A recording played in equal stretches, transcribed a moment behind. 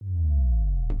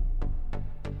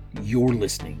You're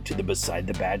listening to the Beside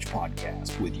the Badge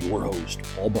podcast with your host,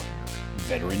 Paul Buckner,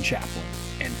 veteran chaplain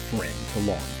and friend to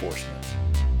law enforcement.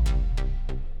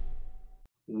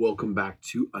 Welcome back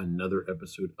to another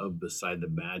episode of Beside the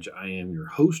Badge. I am your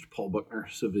host, Paul Buckner,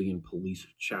 civilian police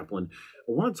chaplain.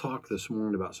 I want to talk this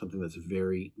morning about something that's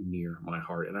very near my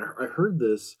heart. And I heard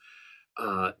this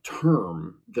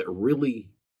term that really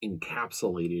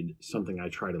encapsulated something I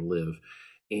try to live.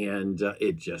 And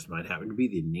it just might happen to be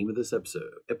the name of this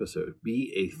episode.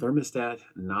 Be a thermostat,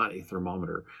 not a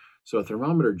thermometer. So a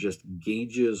thermometer just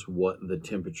gauges what the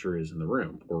temperature is in the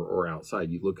room or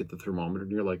outside. You look at the thermometer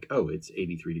and you're like, oh, it's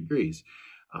 83 degrees.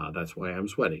 That's why I'm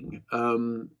sweating.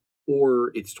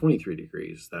 Or it's 23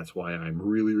 degrees. That's why I'm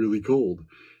really, really cold.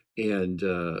 And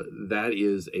that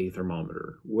is a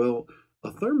thermometer. Well,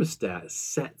 a thermostat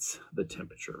sets the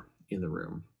temperature in the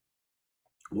room.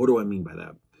 What do I mean by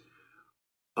that?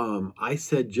 I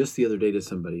said just the other day to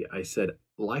somebody, I said,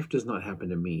 life does not happen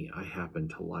to me. I happen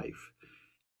to life.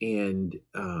 And,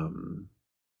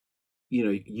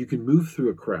 you can move through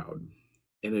a crowd.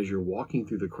 And as you're walking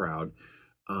through the crowd,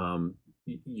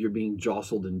 you're being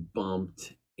jostled and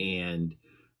bumped and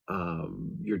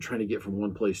you're trying to get from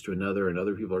one place to another and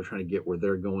other people are trying to get where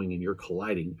they're going and you're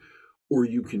colliding. Or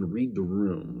you can read the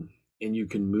room and you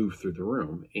can move through the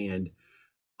room. And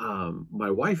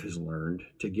my wife has learned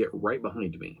to get right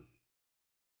behind me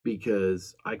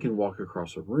because I can walk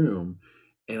across a room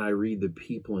and I read the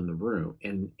people in the room.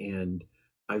 And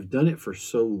I've done it for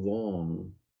so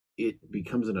long, it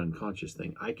becomes an unconscious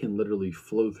thing. I can literally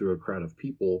flow through a crowd of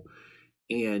people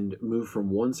and move from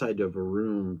one side of a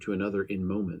room to another in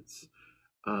moments.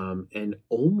 And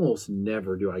almost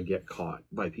never do I get caught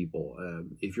by people.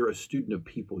 If you're a student of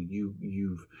people,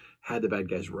 you've had the bad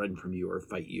guys run from you or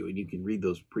fight you, and you can read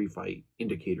those pre-fight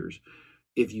indicators.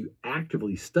 If you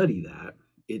actively study that,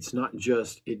 it's not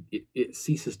just, it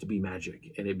ceases to be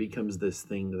magic, and it becomes this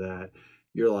thing that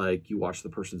you're like, you watch the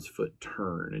person's foot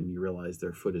turn and you realize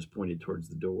their foot is pointed towards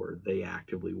the door. They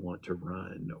actively want to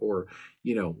run or,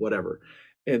 whatever.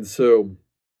 And so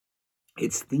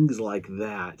it's things like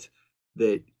that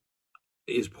that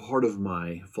is part of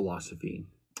my philosophy.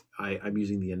 I'm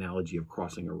using the analogy of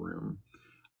crossing a room.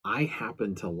 I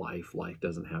happen to life. Life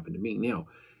doesn't happen to me. Now,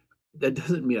 that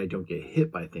doesn't mean I don't get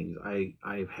hit by things.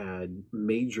 I've had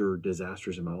major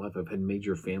disasters in my life. I've had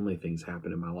major family things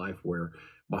happen in my life where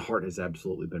my heart has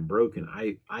absolutely been broken.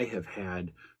 I have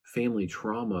had family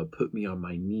trauma put me on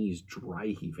my knees dry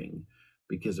heaving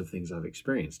because of things I've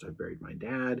experienced. I've buried my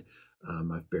dad.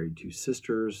 I've buried two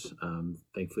sisters.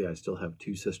 Thankfully, I still have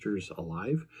two sisters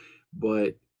alive.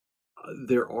 But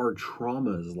there are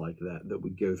traumas like that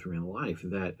we go through in life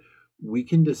that we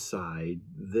can decide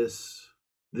this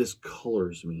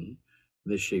colors me,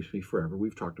 this shapes me forever.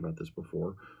 We've talked about this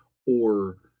before.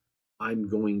 Or I'm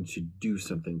going to do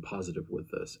something positive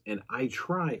with this. And I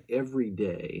try every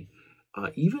day,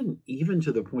 even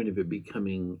to the point of it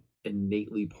becoming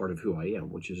innately part of who I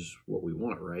am, which is what we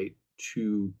want, right?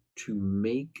 To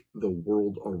make the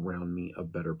world around me a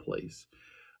better place.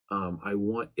 I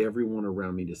want everyone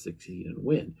around me to succeed and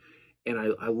win. And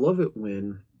I love it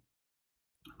when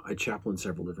I chaplain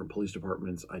several different police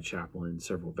departments, I chaplain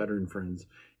several veteran friends,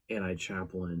 and I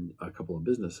chaplain a couple of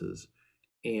businesses,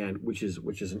 and which is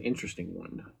an interesting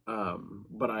one.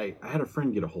 But I had a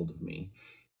friend get a hold of me,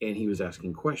 and he was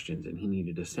asking questions, and he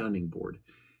needed a sounding board.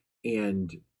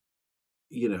 And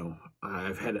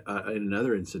I've had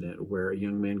another incident where a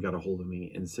young man got a hold of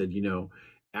me and said,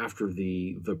 after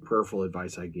the prayerful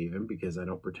advice I gave him, because I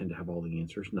don't pretend to have all the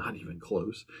answers, not even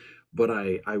close, but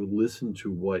I listened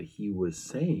to what he was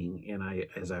saying, and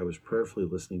as I was prayerfully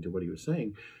listening to what he was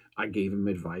saying, I gave him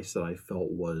advice that I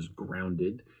felt was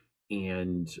grounded,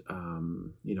 and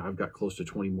I've got close to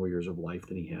 20 more years of life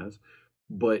than he has,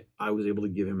 but I was able to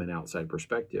give him an outside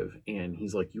perspective, and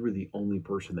he's like, you were the only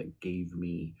person that gave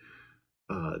me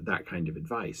that kind of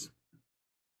advice.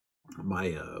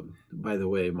 By the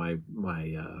way, my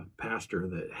pastor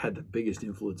that had the biggest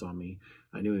influence on me,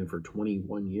 I knew him for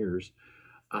 21 years.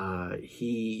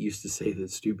 He used to say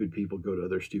that stupid people go to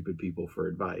other stupid people for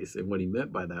advice. And what he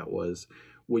meant by that was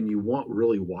when you want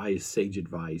really wise, sage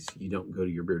advice, you don't go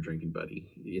to your beer drinking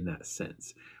buddy in that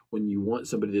sense. When you want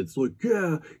somebody that's like,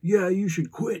 yeah, you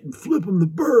should quit and flip him the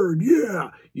bird.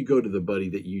 Yeah. You go to the buddy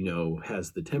that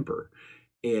has the temper.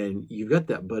 And you've got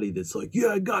that buddy that's like, yeah,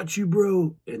 I got you,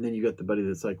 bro. And then you got the buddy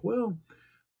that's like, well,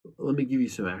 let me give you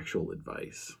some actual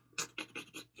advice.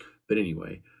 But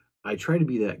anyway, I try to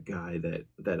be that guy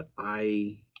that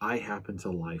I happen to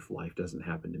life doesn't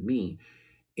happen to me.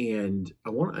 And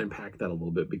I want to unpack that a little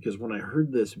bit because when I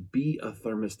heard this, be a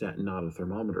thermostat, not a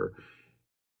thermometer,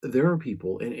 there are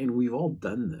people, and we've all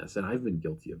done this, and I've been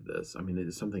guilty of this. I mean, it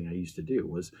is something I used to do.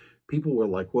 Was people were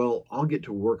like, "Well, I'll get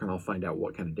to work and I'll find out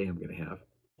what kind of day I'm going to have."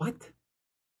 What?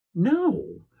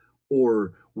 No.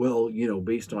 Or, well,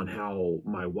 based on how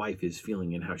my wife is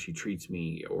feeling and how she treats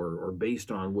me, or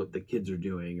based on what the kids are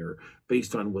doing, or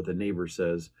based on what the neighbor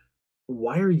says.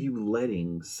 Why are you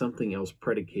letting something else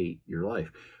predicate your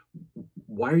life?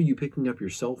 Why are you picking up your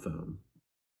cell phone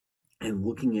and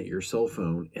looking at your cell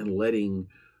phone and letting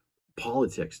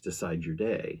politics decide your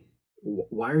day?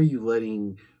 Why are you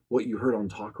letting what you heard on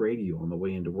talk radio on the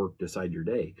way into work decide your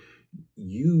day?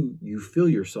 You fill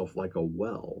yourself like a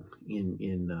well. In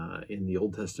the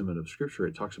Old Testament of Scripture,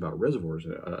 it talks about reservoirs,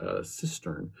 a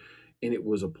cistern, and it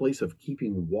was a place of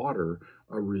keeping water,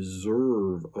 a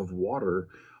reserve of water,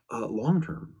 long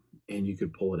term, and you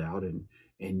could pull it out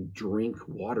and drink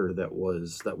water that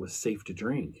was safe to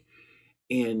drink.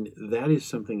 And that is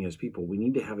something, as people, we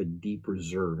need to have a deep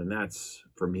reserve. And that's,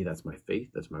 for me, that's my faith.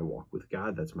 That's my walk with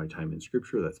God. That's my time in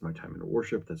Scripture. That's my time in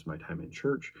worship. That's my time in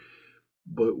church.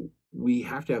 But we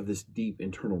have to have this deep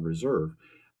internal reserve.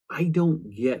 I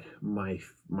don't get my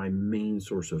main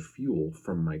source of fuel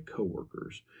from my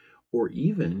coworkers, or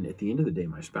even at the end of the day,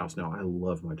 my spouse. Now, I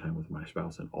love my time with my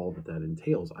spouse and all that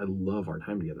entails. I love our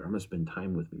time together. I'm a spend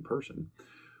time with me person.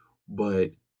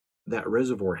 But that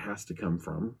reservoir has to come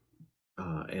from,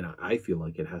 and I feel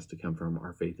like it has to come from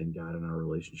our faith in God and our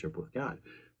relationship with God.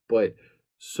 But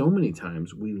so many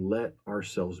times we let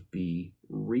ourselves be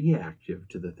reactive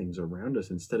to the things around us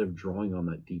instead of drawing on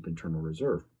that deep internal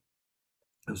reserve.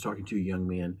 I was talking to a young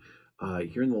man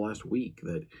here in the last week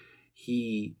that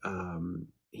he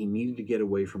needed to get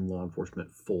away from law enforcement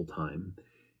full time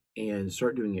and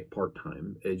start doing it part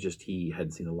time. It just, he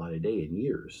hadn't seen a light of day in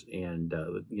years, and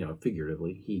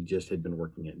figuratively, he just had been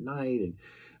working at night. And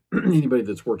anybody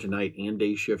that's worked a night and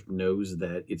day shift knows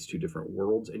that it's two different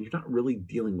worlds, and you're not really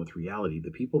dealing with reality.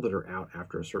 The people that are out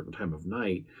after a certain time of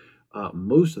night,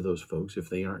 most of those folks, if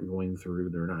they aren't going through,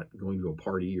 they're not going to a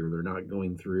party, or they're not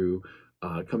going through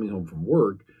coming home from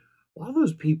work. A lot of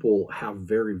those people have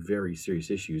very, very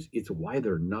serious issues. It's why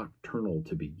they're nocturnal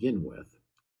to begin with.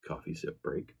 Coffee sip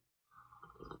break.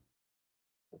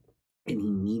 And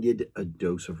he needed a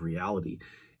dose of reality.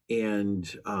 And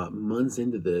months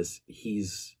into this,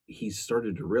 he's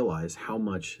started to realize how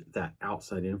much that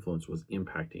outside influence was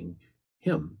impacting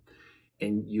him.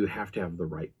 And you have to have the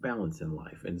right balance in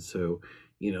life. And so,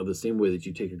 the same way that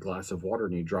you take a glass of water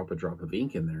and you drop a drop of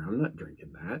ink in there, I'm not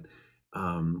drinking that.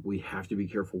 We have to be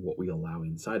careful what we allow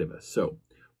inside of us. So,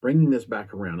 bringing this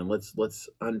back around, and let's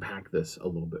unpack this a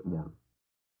little bit more.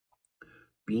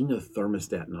 Being a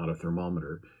thermostat, not a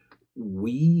thermometer,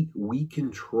 we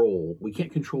can't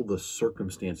control the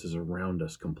circumstances around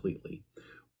us completely,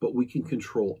 but we can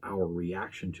control our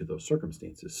reaction to those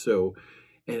circumstances. So,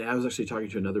 and I was actually talking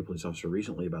to another police officer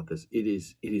recently about this. It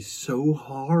is so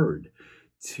hard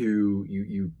to,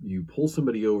 you pull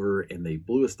somebody over and they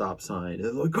blew a stop sign, and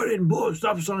they're like, "I didn't blow a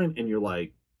stop sign," and you're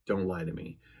like, "Don't lie to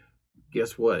me."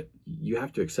 Guess what? You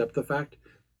have to accept the fact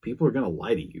people are going to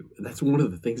lie to you. And that's one of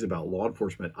the things about law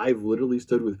enforcement. I've literally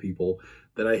stood with people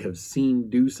that I have seen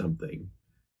do something,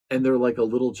 and they're like a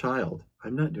little child.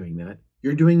 "I'm not doing that.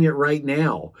 You're doing it right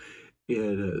now."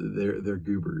 And they're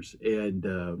goobers. And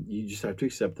you just have to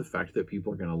accept the fact that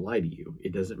people are going to lie to you.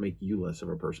 It doesn't make you less of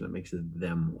a person. It makes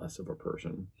them less of a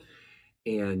person.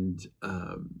 And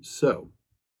so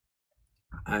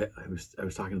I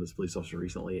was talking to this police officer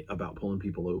recently about pulling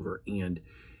people over, and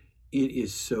it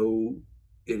is so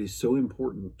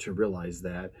important to realize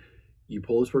that you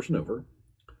pull this person over,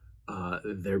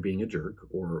 they're being a jerk,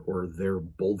 or they're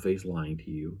bold-faced lying to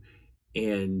you,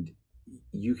 and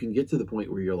you can get to the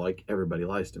point where you're like, "Everybody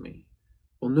lies to me."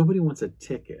 Well, nobody wants a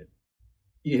ticket.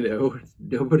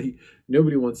 Nobody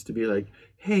wants to be like,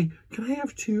 "Hey, can I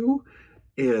have two?"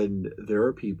 And there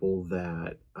are people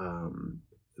that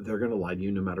they're going to lie to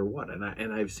you no matter what.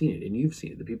 And I've seen it, and you've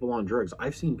seen it. The people on drugs,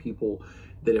 I've seen people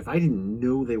that if I didn't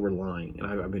know they were lying, and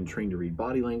I've been trained to read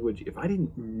body language, if I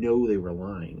didn't know they were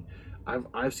lying,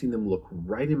 I've seen them look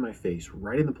right in my face,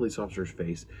 right in the police officer's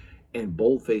face, and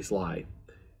bold-faced lie.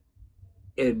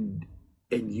 And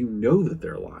that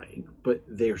they're lying, but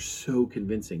they're so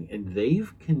convincing, and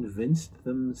they've convinced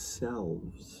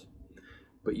themselves.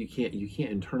 But you can't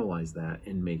internalize that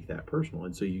and make that personal.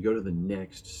 And so you go to the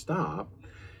next stop,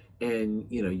 and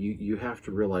you have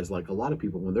to realize, like, a lot of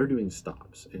people, when they're doing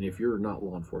stops, and if you're not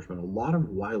law enforcement, a lot of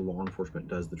why law enforcement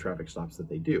does the traffic stops that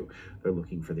they do, they're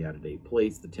looking for the out-of-date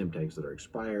plates, the temp tags that are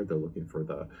expired, they're looking for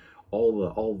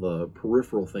all the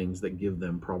peripheral things that give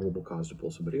them probable cause to pull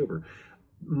somebody over.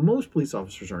 Most police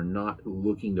officers are not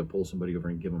looking to pull somebody over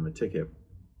and give them a ticket.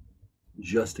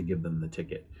 just to give them the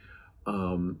ticket.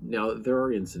 Now there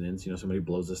are incidents, somebody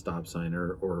blows a stop sign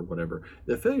or whatever.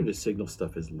 The failure to signal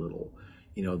stuff is little.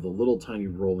 The little tiny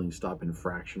rolling stop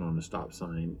infraction on a stop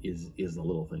sign is the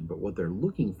little thing. But what they're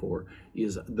looking for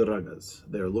is drogas.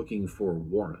 They're looking for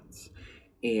warrants,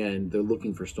 and they're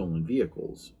looking for stolen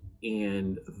vehicles.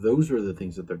 And those are the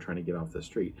things that they're trying to get off the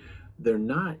street. They're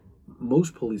not.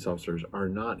 Most police officers are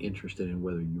not interested in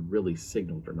whether you really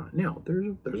signaled or not. Now,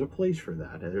 there's a place for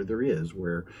that. There is,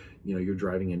 where you're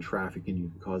driving in traffic and you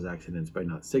can cause accidents by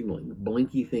not signaling. The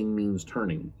blinky thing means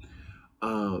turning.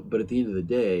 But at the end of the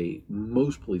day,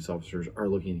 most police officers are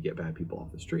looking to get bad people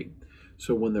off the street.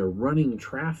 So when they're running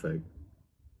traffic,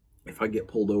 if I get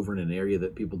pulled over in an area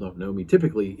that people don't know me,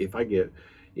 typically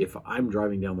if I'm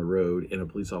driving down the road and a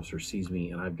police officer sees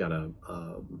me and I've got a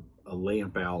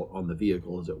lamp out on the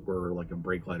vehicle, as it were, like a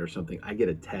brake light or something, I get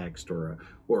a text or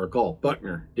a call.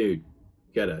 Buckner, dude,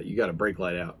 you got a brake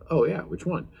light out. Oh yeah, which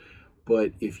one?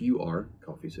 But if you are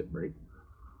coffee sip break,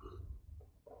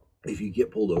 if you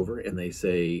get pulled over and they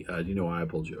say, do you know why I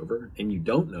pulled you over? And you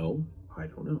don't know, I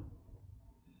don't know.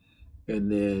 And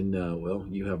then, well,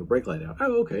 you have a brake light out.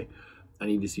 Oh, okay. I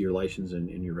need to see your license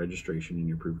and your registration and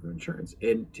your proof of insurance.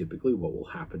 And typically what will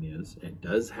happen is, and it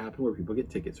does happen where people get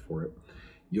tickets for it,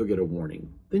 you'll get a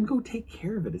warning. Then go take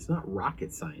care of it. It's not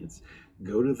rocket science.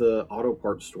 Go to the auto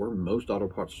parts store. Most auto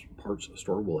parts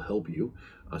store will help you,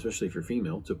 especially if you're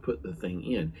female, to put the thing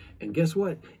in. And guess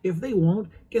what? If they won't,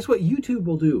 guess what YouTube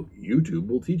will do? YouTube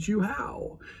will teach you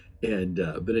how. And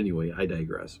but anyway, I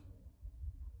digress.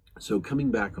 So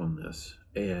coming back on this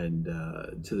and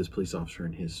to this police officer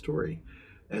and his story,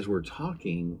 as we were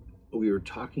talking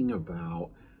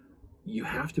about you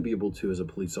have to be able to, as a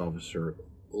police officer,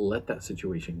 let that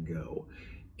situation go.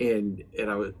 And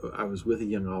I was with a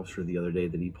young officer the other day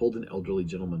that he pulled an elderly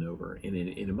gentleman over, and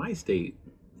in my state,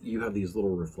 you have these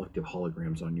little reflective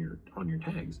holograms on your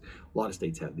tags. A lot of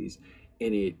states have these,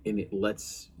 and it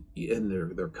lets, and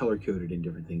they're color coded in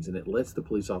different things, and it lets the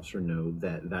police officer know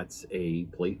that that's a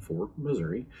plate for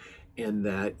Missouri, and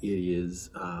that it is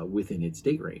within its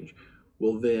state range.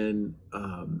 Well, then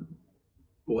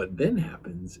what then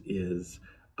happens is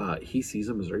he sees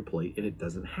a Missouri plate and it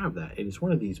doesn't have that. And it's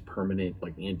one of these permanent,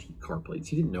 like, antique car plates.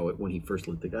 He didn't know it when he first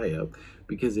lit the guy up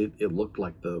because it looked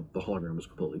like the hologram was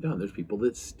completely gone. There's people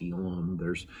that steal them.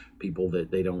 There's people that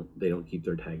they don't keep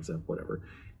their tags up, whatever.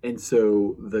 And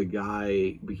so the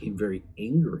guy became very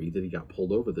angry that he got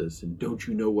pulled over this. And don't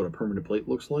you know what a permanent plate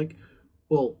looks like?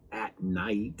 Well, at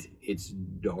night, it's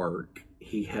dark.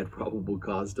 He had probable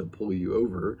cause to pull you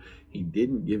over. He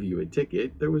didn't give you a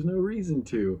ticket. There was no reason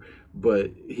to, but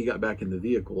he got back in the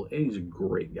vehicle, and he's a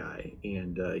great guy,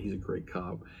 and he's a great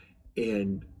cop.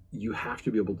 And you have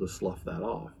to be able to slough that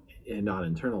off and not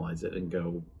internalize it and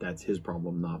go, that's his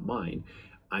problem, not mine.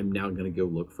 I'm now going to go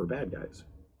look for bad guys.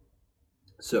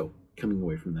 So coming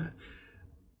away from that,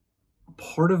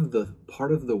 part of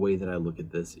the way that I look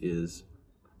at this is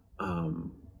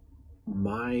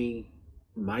my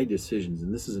decisions,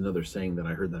 and this is another saying that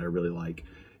I heard that I really like.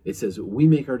 It says, we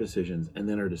make our decisions and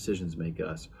then our decisions make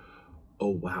us. Oh,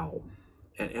 wow.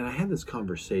 And I had this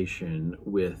conversation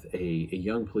with a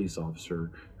young police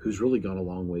officer who's really gone a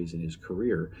long ways in his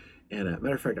career. And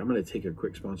matter of fact, I'm going to take a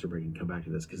quick sponsor break and come back to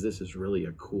this because this is really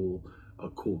a cool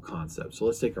concept. So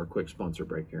let's take our quick sponsor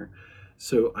break here.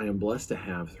 So I am blessed to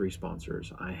have 3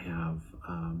 sponsors. I've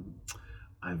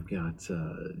got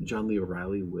John Lee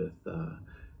O'Reilly with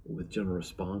General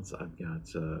Response. I've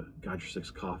got God Your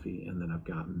Six Coffee, and then I've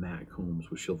got Matt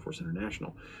Combs with Shield Force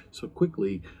International. So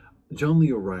quickly, John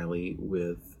Lee O'Reilly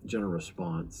with General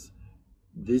Response.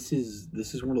 This is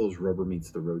one of those rubber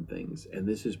meets the road things, and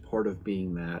this is part of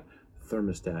being that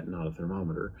thermostat, not a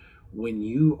thermometer. When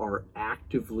you are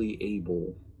actively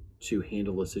able to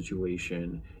handle a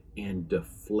situation and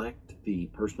deflect the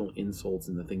personal insults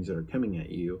and the things that are coming at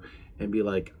you, and be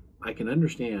like, I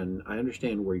understand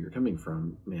where you're coming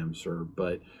from, ma'am, sir,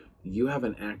 but you have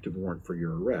an active warrant for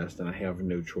your arrest, and I have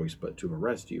no choice but to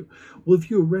arrest you. Well, if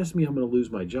you arrest me, I'm going to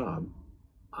lose my job.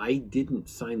 I didn't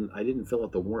fill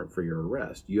out the warrant for your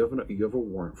arrest. You have a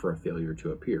warrant for a failure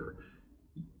to appear.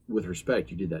 With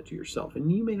respect, you did that to yourself,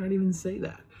 and you may not even say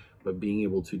that. But being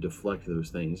able to deflect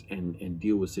those things and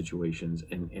deal with situations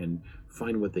and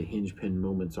find what the hinge pin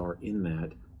moments are in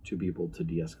that to be able to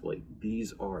de-escalate.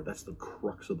 That's the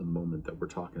crux of the moment that we're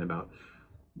talking about.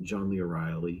 John Lee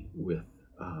O'Reilly with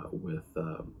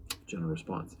General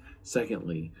Response.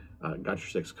 Secondly, Got Your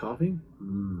Six Coffee.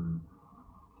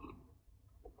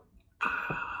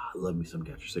 I love me some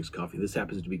Got Your Six coffee. This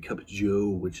happens to be Cup of Joe,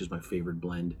 which is my favorite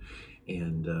blend.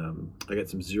 And I got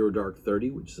some Zero Dark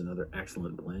 30, which is another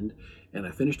excellent blend. And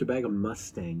I finished a bag of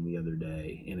Mustang the other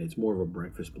day, and it's more of a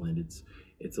breakfast blend.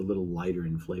 It's a little lighter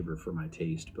in flavor for my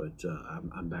taste, but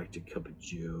I'm back to Cup of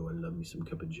Joe. I love me some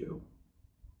Cup of Joe.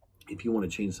 If you want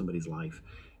to change somebody's life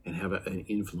and have an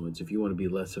influence, if you want to be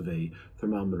less of a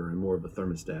thermometer and more of a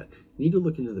thermostat, you need to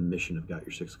look into the mission of Got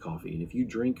Your Six Coffee. And if you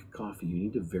drink coffee, you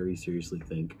need to very seriously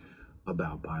think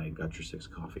about buying Got Your Six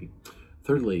Coffee.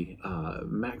 Thirdly,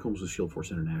 Matt Combs with Shield Force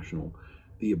International,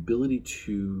 the ability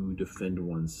to defend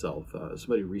oneself.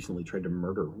 Somebody recently tried to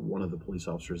murder one of the police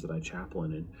officers that I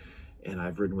chaplain, and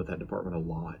I've ridden with that department a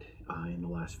lot in the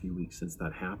last few weeks since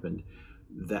that happened.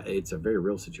 That it's a very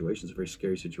real situation. It's a very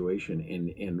scary situation,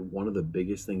 and one of the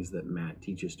biggest things that Matt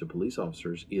teaches to police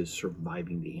officers is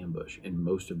surviving the ambush, and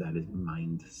most of that is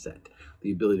mindset.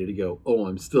 The ability to go, oh,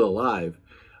 I'm still alive,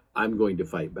 I'm going to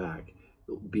fight back.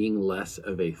 Being less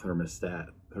of a thermostat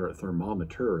or a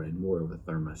thermometer and more of a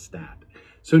thermostat.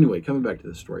 So anyway, coming back to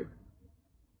the story,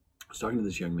 I was talking to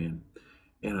this young man,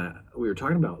 and we were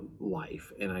talking about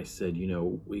life, and I said, you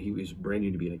know, he was brand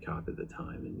new to being a cop at the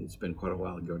time, and it's been quite a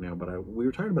while ago now, but we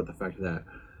were talking about the fact that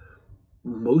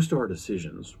most of our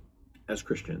decisions as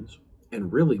Christians,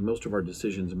 and really most of our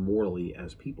decisions morally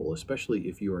as people, especially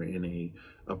if you are in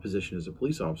a position as a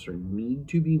police officer, need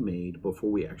to be made before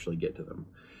we actually get to them.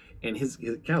 And he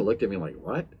kind of looked at me like,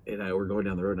 what? And I were going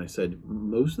down the road, and I said,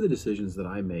 most of the decisions that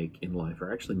I make in life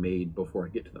are actually made before I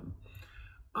get to them.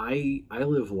 I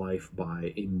live life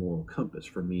by a moral compass.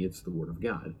 For me, it's the Word of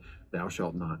God. Thou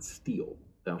shalt not steal.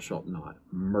 Thou shalt not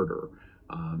murder.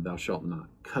 Thou shalt not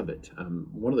covet.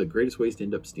 One of the greatest ways to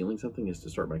end up stealing something is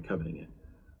to start by coveting it.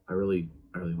 I really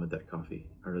want that coffee.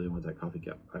 I really want that coffee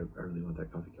cup. I really want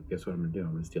that coffee cup. Guess what I'm going to do?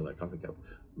 I'm going to steal that coffee cup.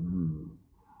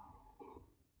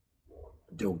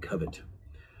 Don't covet.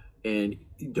 And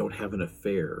don't have an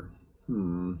affair.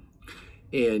 And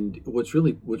what's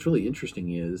really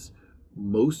interesting is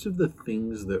most of the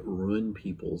things that ruin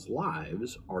people's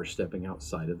lives are stepping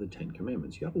outside of the Ten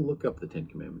Commandments. You have to look up the Ten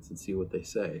Commandments and see what they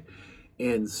say.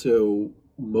 And so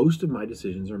most of my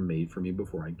decisions are made for me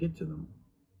before I get to them.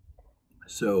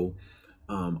 So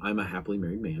I'm a happily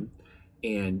married man.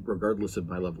 And regardless of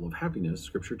my level of happiness,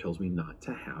 Scripture tells me not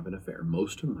to have an affair.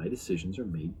 Most of my decisions are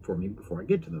made for me before I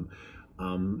get to them.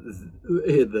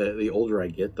 The older I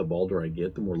get, the balder I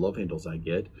get, the more love handles I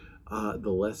get, the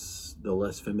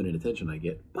less feminine attention I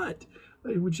get. But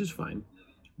which is fine.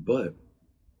 But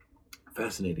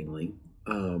fascinatingly,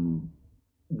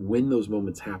 when those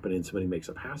moments happen and somebody makes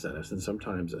a pass at us, and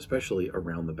sometimes, especially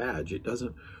around the badge, it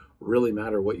doesn't really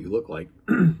matter what you look like.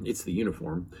 It's the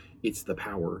uniform, it's the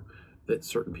power that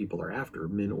certain people are after,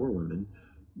 men or women,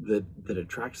 that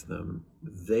attracts them.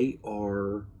 They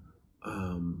are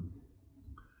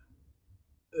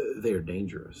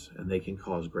dangerous, and they can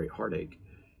cause great heartache.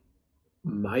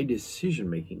 My decision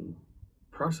making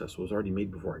process was already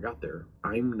made before I got there.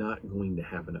 I'm not going to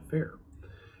have an affair,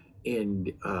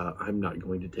 and I'm not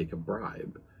going to take a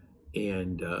bribe.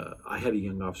 And I had a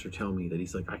young officer tell me that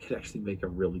he's like, I could actually make a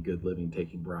really good living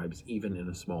taking bribes, even in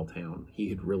a small town. He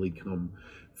had really come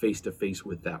face to face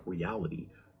with that reality.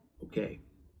 Okay,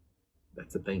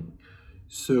 that's a thing.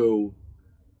 So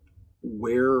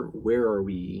where are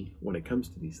we when it comes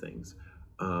to these things?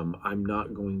 I'm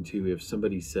not going to, if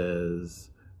somebody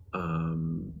says,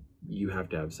 you have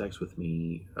to have sex with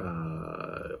me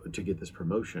to get this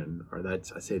promotion, or I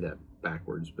say that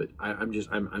backwards, but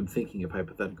I'm thinking of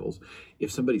hypotheticals.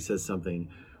 If somebody says something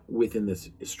within this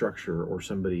structure, or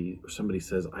somebody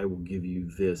says, I will give you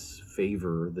this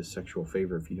favor, this sexual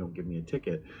favor, if you don't give me a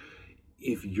ticket.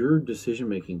 If your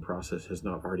decision-making process has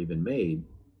not already been made,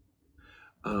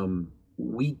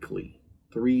 weekly,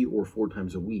 3 or 4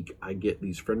 times a week, I get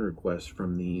these friend requests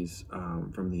from these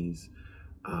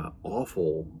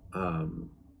awful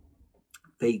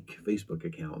fake Facebook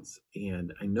accounts,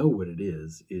 and I know what it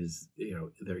is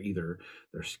they're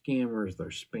scammers, they're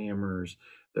spammers,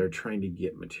 they're trying to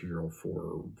get material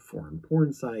for foreign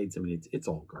porn sites. I mean, it's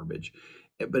all garbage.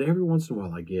 But every once in a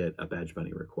while I get a badge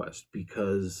money request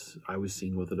because I was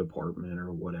seen with a department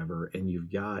or whatever, and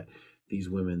you've got these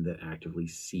women that actively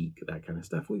seek that kind of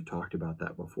stuff. We've talked about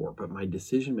that before, but my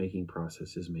decision-making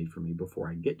process is made for me before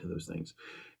I get to those things.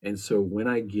 And so when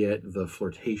I get the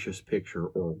flirtatious picture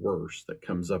or worse that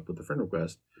comes up with the friend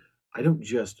request, I don't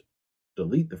just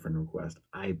delete the friend request,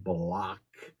 I block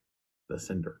the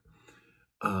sender.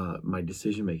 My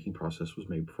decision-making process was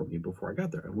made for me before I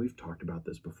got there. And we've talked about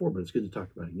this before, but it's good to talk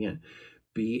about it again.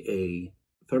 Be a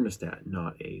thermostat,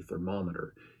 not a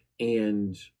thermometer.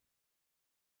 And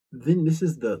then this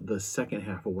is the second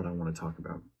half of what I want to talk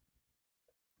about.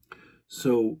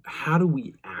 So, how do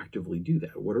we actively do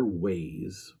that? What are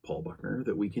ways, Paul Buckner,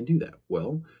 that we can do that?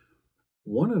 Well,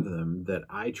 one of them that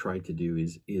I try to do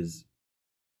is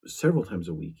several times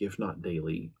a week, if not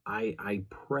daily, I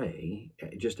pray,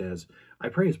 just as I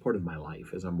pray as part of my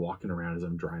life as I'm walking around, as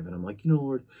I'm driving. I'm like,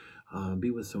 Lord,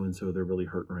 be with so and so. They're really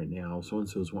hurting right now. So and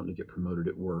so is wanting to get promoted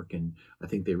at work, and I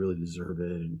think they really deserve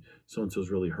it. And so and so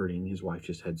is really hurting. His wife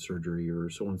just had surgery, or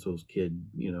so and so's kid,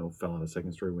 fell out a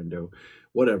second story window,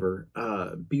 whatever.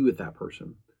 Be with that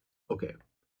person. Okay.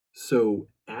 So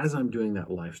as I'm doing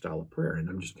that lifestyle of prayer, and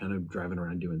I'm just kind of driving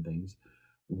around doing things,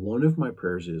 one of my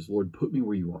prayers is, Lord, put me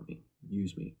where you want me.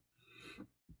 Use me.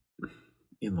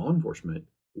 In law enforcement,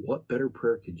 what better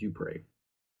prayer could you pray?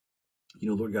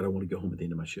 Lord God, I want to go home at the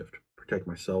end of my shift, protect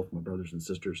myself, my brothers and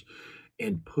sisters,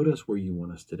 and put us where you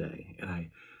want us today. And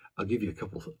I'll give you a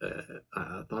couple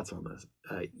thoughts on this.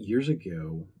 Years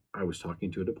ago, I was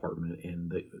talking to a department,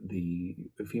 and the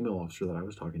female officer that I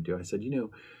was talking to, I said,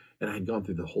 and I had gone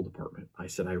through the whole department. I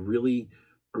said, I really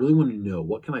want to know,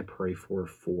 what can I pray for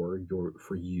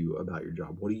you about your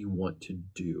job? What do you want to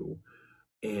do?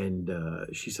 And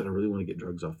she said, I really want to get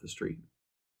drugs off the street.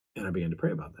 And I began to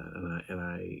pray about that,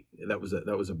 and that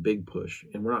was a big push.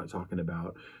 And we're not talking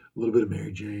about a little bit of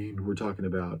Mary Jane. We're not talking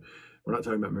about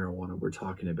marijuana. We're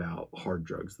talking about hard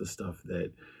drugs, the stuff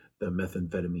that the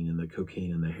methamphetamine and the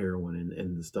cocaine and the heroin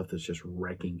and the stuff that's just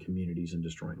wrecking communities and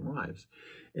destroying lives.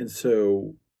 And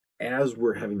so, as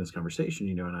we're having this conversation,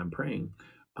 and I'm praying,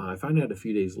 I find out a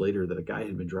few days later that a guy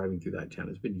had been driving through that town.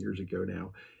 It's been years ago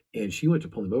now, and she went to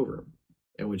pull him over.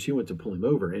 And when she went to pull him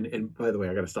over, and by the way,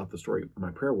 I got to stop the story.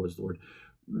 My prayer was, Lord,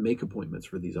 make appointments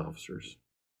for these officers.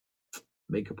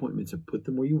 Make appointments and put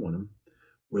them where you want them,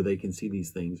 where they can see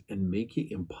these things, and make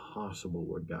it impossible,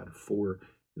 Lord God, for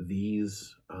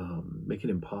make it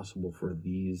impossible for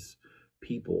these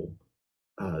people,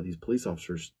 these police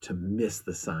officers, to miss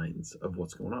the signs of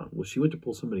what's going on. Well, she went to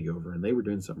pull somebody over, and they were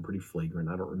doing something pretty flagrant.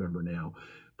 I don't remember now,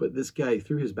 but this guy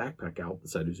threw his backpack out the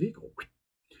side of his vehicle.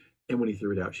 And when he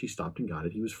threw it out, she stopped and got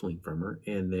it. He was fleeing from her.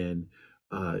 And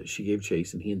then she gave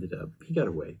chase, and he got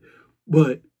away.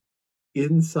 But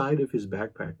inside of his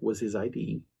backpack was his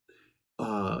ID,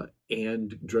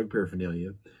 and drug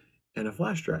paraphernalia, and a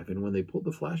flash drive. And when they pulled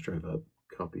the flash drive up,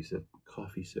 coffee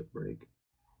sip break.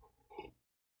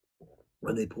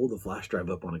 When they pulled the flash drive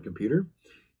up on a computer,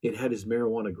 it had his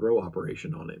marijuana grow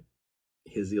operation on it,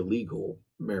 his illegal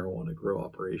marijuana grow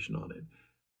operation on it.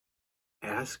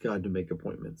 Ask God to make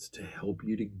appointments to help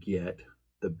you to get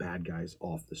the bad guys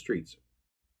off the streets.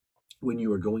 When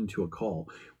you are going to a call,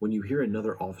 when you hear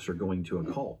another officer going to a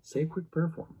call, say a quick prayer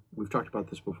for them. We've talked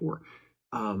about this before.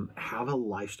 Have a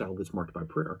lifestyle that's marked by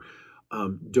prayer.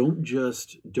 Don't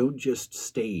just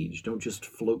stage. Don't just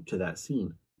float to that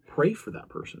scene. Pray for that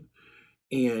person,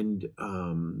 and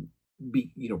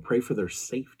pray for their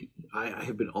safety. I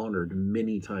have been honored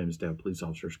many times to have police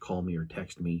officers call me or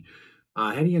text me.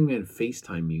 I had a young man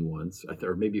FaceTime me once,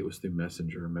 or maybe it was through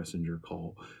a messenger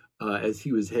call, as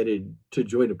he was headed to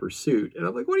join a pursuit, and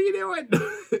I'm like, "What are you doing?"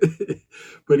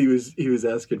 But he was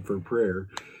asking for prayer,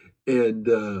 and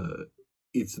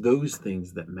it's those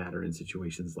things that matter in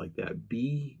situations like that.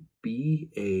 Be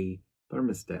a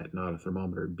thermostat, not a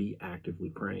thermometer. Be actively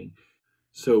praying.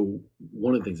 So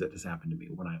one of the things that has happened to me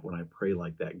when I pray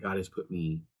like that, God has put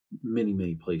me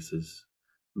many places,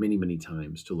 many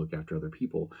times, to look after other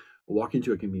people. I walked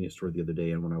into a convenience store the other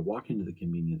day, and when I walk into the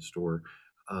convenience store,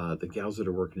 the gals that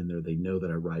are working in there, they know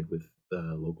that I ride with the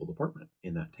local department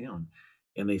in that town,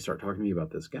 and they start talking to me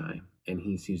about this guy, and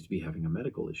he seems to be having a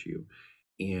medical issue.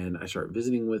 And I start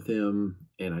visiting with him,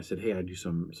 and I said, "Hey, I do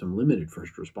some limited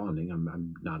first responding.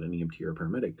 I'm not an EMT or a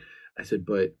paramedic." I said,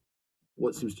 "But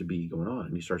what seems to be going on?"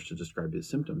 And he starts to describe his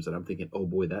symptoms, and I'm thinking, oh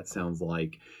boy, that sounds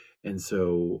like. And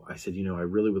so I said, I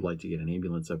really would like to get an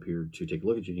ambulance up here to take a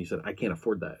look at you. And he said, I can't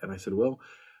afford that. And I said, well,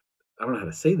 I don't know how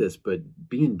to say this, but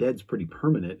being dead's pretty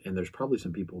permanent, and there's probably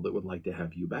some people that would like to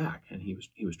have you back. And he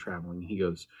was traveling. He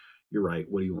goes, you're right.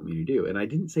 What do you want me to do? And I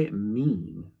didn't say it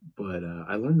mean, but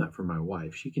I learned that from my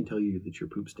wife. She can tell you that your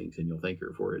poop stinks, and you'll thank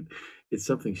her for it. It's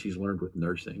something she's learned with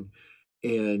nursing.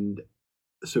 And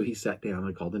so he sat down.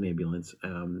 I called an ambulance,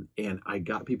 and I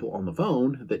got people on the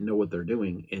phone that know what they're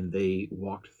doing, and they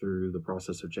walked through the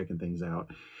process of checking things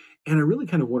out. And I really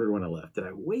kind of wondered when I left, did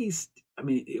I waste? I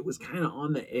mean, it was kind of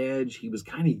on the edge. He was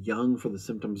kind of young for the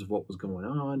symptoms of what was going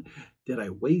on. Did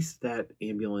I waste that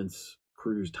ambulance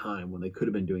crew's time when they could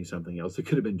have been doing something else? They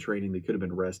could have been training. They could have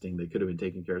been resting. They could have been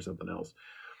taking care of something else.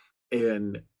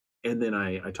 And then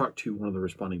I talked to one of the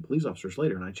responding police officers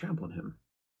later, and I chaplained him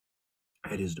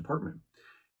at his department.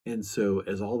 And so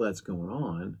as all that's going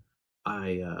on,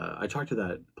 I talked to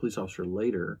that police officer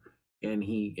later, And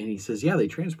he says, yeah, they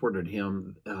transported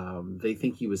him. They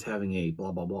think he was having a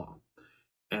blah blah blah.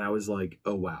 And I was like,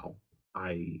 oh wow.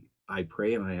 I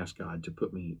pray and I ask God to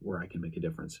put me where I can make a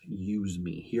difference. Use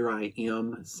me. Here I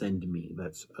am, send me.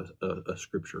 That's a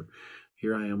scripture.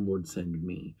 Here I am, Lord, send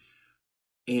me.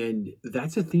 And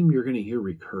that's a theme you're going to hear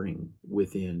recurring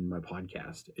within my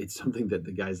podcast. It's something that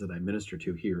the guys that I minister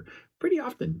to hear pretty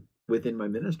often within my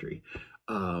ministry.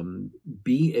 Um,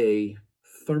 be a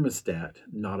thermostat,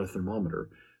 not a thermometer.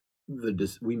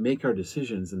 We make our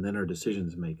decisions, and then our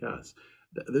decisions make us.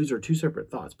 Those are two separate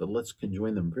thoughts, but let's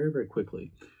conjoin them very, very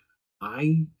quickly.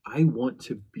 I want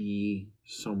to be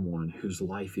someone whose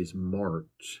life is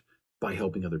marked by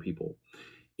helping other people.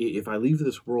 If I leave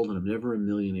this world and I'm never a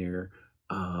millionaire,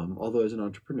 although as an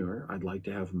entrepreneur, I'd like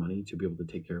to have money to be able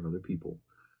to take care of other people.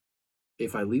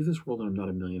 If I leave this world and I'm not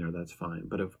a millionaire, that's fine.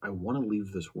 But if I want to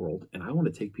leave this world and I want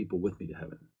to take people with me to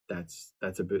heaven, that's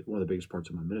a bit one of the biggest parts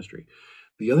of my ministry.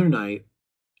 The other night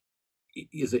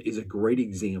is a great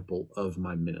example of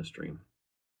my ministry,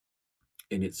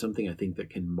 and it's something I think that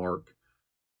can mark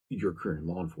your career in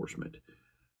law enforcement.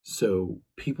 So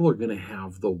people are going to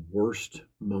have the worst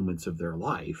moments of their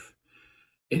life,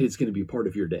 and it's going to be part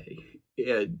of your day.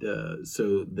 And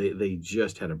so they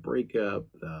just had a breakup,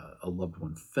 a loved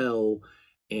one fell,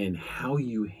 and how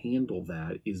you handle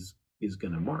that is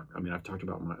going to mark. I mean, I've talked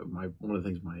about my one of the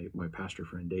things my pastor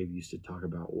friend Dave used to talk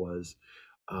about was,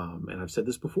 and I've said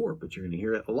this before, but you're going to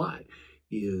hear it a lot,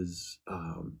 is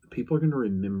people are going to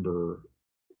remember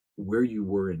where you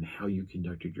were and how you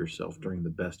conducted yourself during the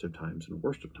best of times and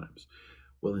worst of times.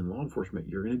 Well, in law enforcement,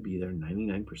 you're going to be there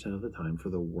 99% of the time for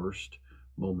the worst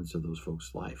moments of those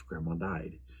folks' life. Grandma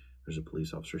died. There's a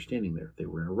police officer standing there. They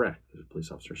were in a wreck. There's a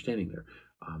police officer standing there.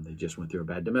 They just went through a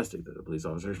bad domestic. There's a police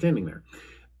officer standing there.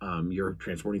 You're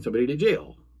transporting somebody to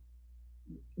jail.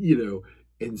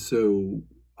 And so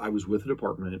I was with the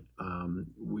department.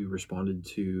 We responded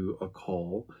to a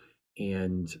call,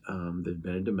 and there'd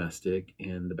been a domestic,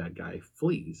 and the bad guy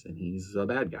flees, and he's a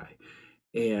bad guy.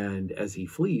 And as he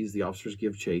flees, the officers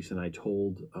give chase, and I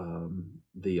told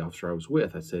the officer I was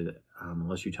with, I said,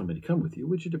 unless you tell me to come with you,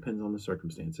 which it depends on the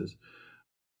circumstances,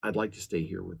 I'd like to stay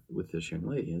here with this young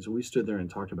lady. And so we stood there and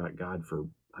talked about God for,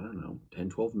 I don't know, 10,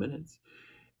 12 minutes.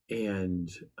 And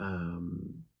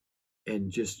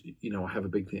just, I have a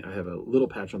big thing. I have a little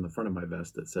patch on the front of my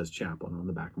vest that says chaplain. On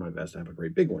the back of my vest, I have a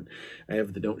great big one. I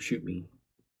have the don't shoot me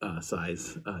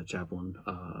size chaplain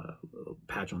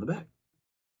patch on the back.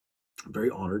 I'm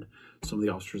very honored. Some of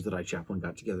the officers that I chaplain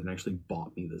got together and actually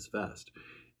bought me this vest.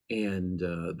 And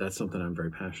that's something I'm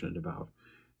very passionate about.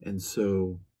 And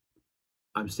so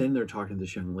I'm standing there talking to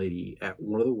this young lady at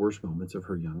one of the worst moments of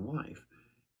her young life.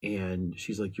 And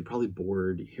she's like, you're probably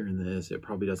bored hearing this. It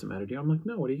probably doesn't matter to you. I'm like,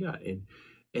 no, what do you got? And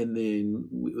then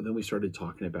we started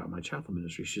talking about my chaplain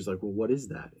ministry. She's like, well, what is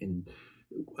that? And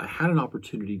I had an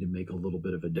opportunity to make a little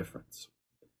bit of a difference.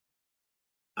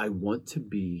 I want to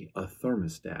be a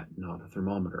thermostat, not a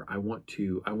thermometer. I want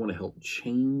to help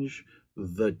change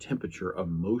the temperature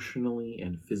emotionally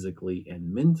and physically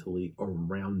and mentally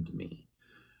around me.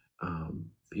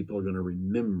 People are going to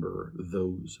remember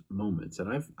those moments. And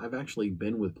I've actually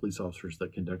been with police officers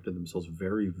that conducted themselves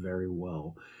very, very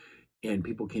well. And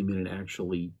people came in and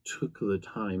actually took the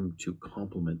time to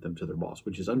compliment them to their boss,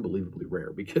 which is unbelievably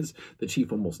rare because the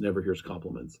chief almost never hears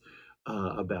compliments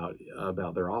about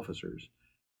their officers.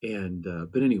 And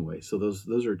but anyway, so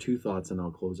those are two thoughts, and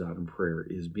I'll close out in prayer.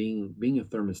 Is being a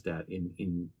thermostat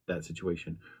in that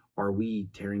situation. Are we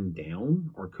tearing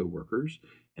down our coworkers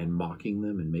and mocking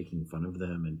them and making fun of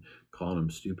them and calling them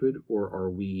stupid, or are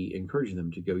we encouraging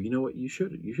them to go, you know what, you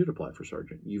should apply for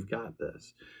sergeant. You've got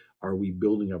this. Are we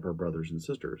building up our brothers and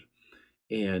sisters?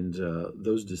 And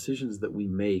those decisions that we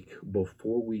make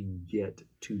before we get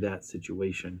to that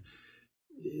situation,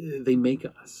 they make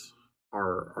us.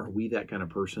 Are we that kind of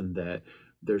person that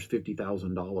there's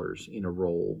 $50,000 in a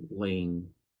roll laying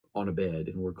on a bed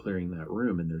and we're clearing that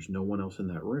room and there's no one else in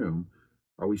that room?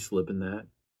 Are we slipping that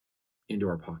into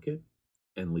our pocket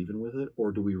and leaving with it,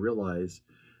 or do we realize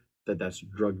that that's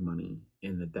drug money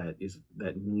and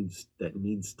that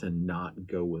needs to not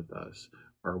go with us?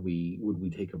 Would we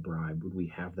take a bribe? Would we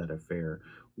have that affair?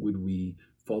 Would we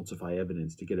falsify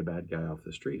evidence to get a bad guy off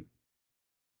the street?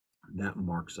 That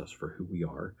marks us for who we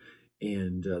are.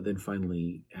 And then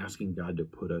finally asking God to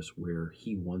put us where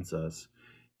he wants us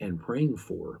and praying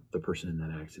for the person in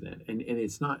that accident. And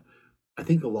it's not, I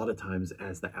think a lot of times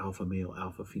as the alpha male,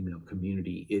 alpha female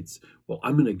community, it's, well,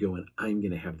 I'm going to go and I'm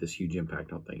going to have this huge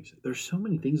impact on things. There's so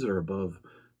many things that are above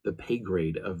the pay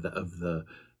grade of the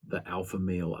alpha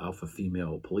male, alpha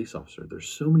female police officer. There's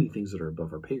so many things that are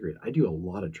above our pay grade. I do a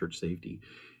lot of church safety.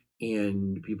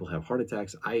 and people have heart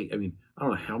attacks. I mean, I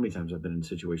don't know how many times I've been in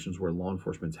situations where law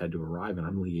enforcement's had to arrive, and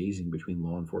I'm liaising between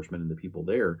law enforcement and the people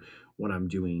there when I'm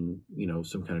doing,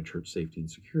 some kind of church safety and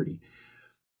security.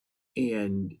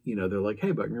 And, they're like,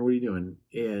 "Hey, Buckner, what are you doing?"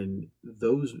 And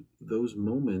those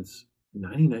moments,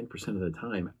 99% of the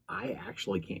time, I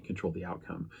actually can't control the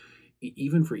outcome.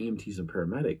 Even for EMTs and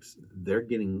paramedics, they're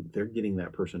getting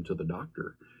that person to the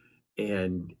doctor,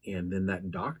 and then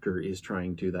that doctor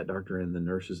and the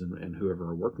nurses and whoever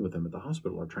are working with them at the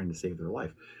hospital are trying to save their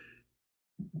life.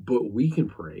 But we can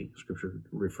pray. Scripture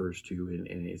refers to,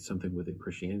 and it's something within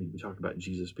Christianity. We talk about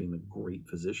Jesus being the great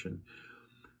physician.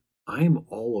 I'm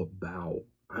all about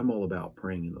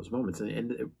praying in those moments,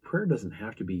 and prayer doesn't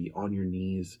have to be on your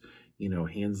knees,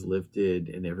 hands lifted,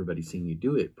 and everybody seeing you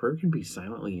do it. Prayer can be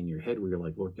silently in your head, where you're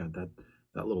like, "Lord God,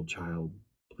 that little child,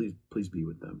 please be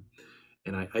with them."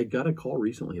 And I got a call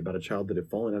recently about a child that had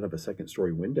fallen out of a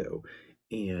second-story window,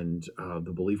 and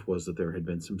the belief was that there had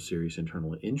been some serious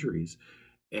internal injuries,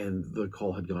 and the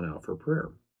call had gone out for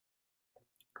prayer.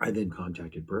 I then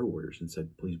contacted prayer warriors and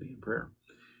said, "Please be in prayer."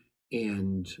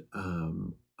 And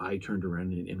I turned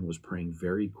around and was praying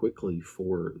very quickly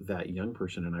for that young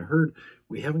person. And I heard,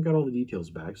 we haven't got all the details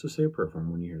back, so say a prayer for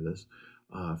him when you hear this,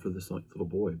 for this little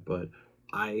boy. But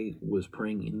I was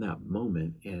praying in that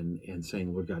moment and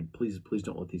saying, "Lord God, please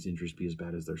don't let these injuries be as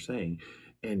bad as they're saying.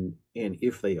 And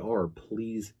if they are,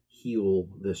 please heal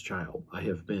this child. I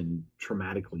have been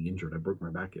traumatically injured. I broke my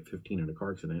back at 15 in a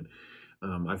car accident.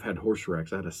 I've had horse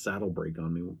wrecks. I had a saddle break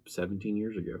on me 17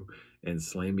 years ago and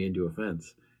slammed me into a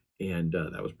fence, and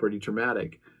that was pretty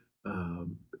traumatic.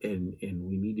 And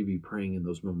we need to be praying in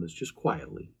those moments, just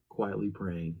quietly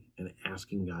praying and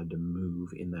asking God to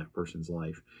move in that person's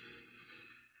life.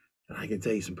 And I can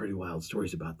tell you some pretty wild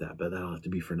stories about that, but that'll have to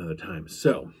be for another time.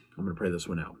 So I'm going to pray this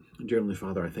one out. Dear Heavenly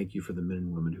Father, I thank you for the men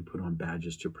and women who put on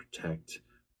badges to protect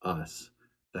us.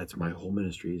 That's my whole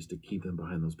ministry, is to keep them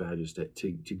behind those badges,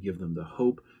 to give them the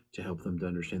hope, to help them to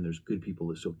understand there's good people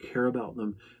that still care about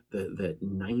them, that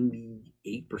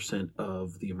 98%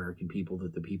 of the American people,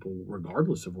 that the people,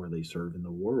 regardless of where they serve in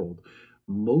the world,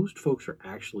 most folks are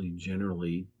actually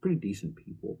generally pretty decent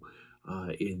people.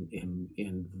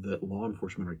 In that law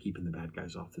enforcement are keeping the bad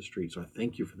guys off the street. So I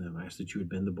thank you for them. I ask that you would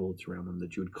bend the bullets around them,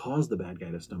 that you would cause the bad guy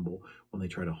to stumble when they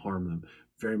try to harm them,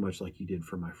 very much like you did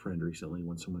for my friend recently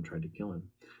when someone tried to kill him.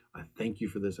 I thank you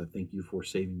for this. I thank you for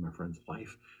saving my friend's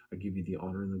life. I give you the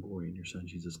honor and the glory in your son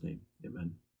Jesus' name.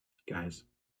 Amen. Guys,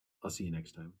 I'll see you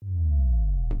next time.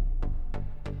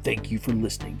 Thank you for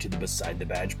listening to the Beside the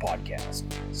Badge podcast.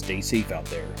 Stay safe out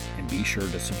there and be sure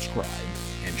to subscribe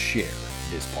and share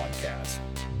this podcast.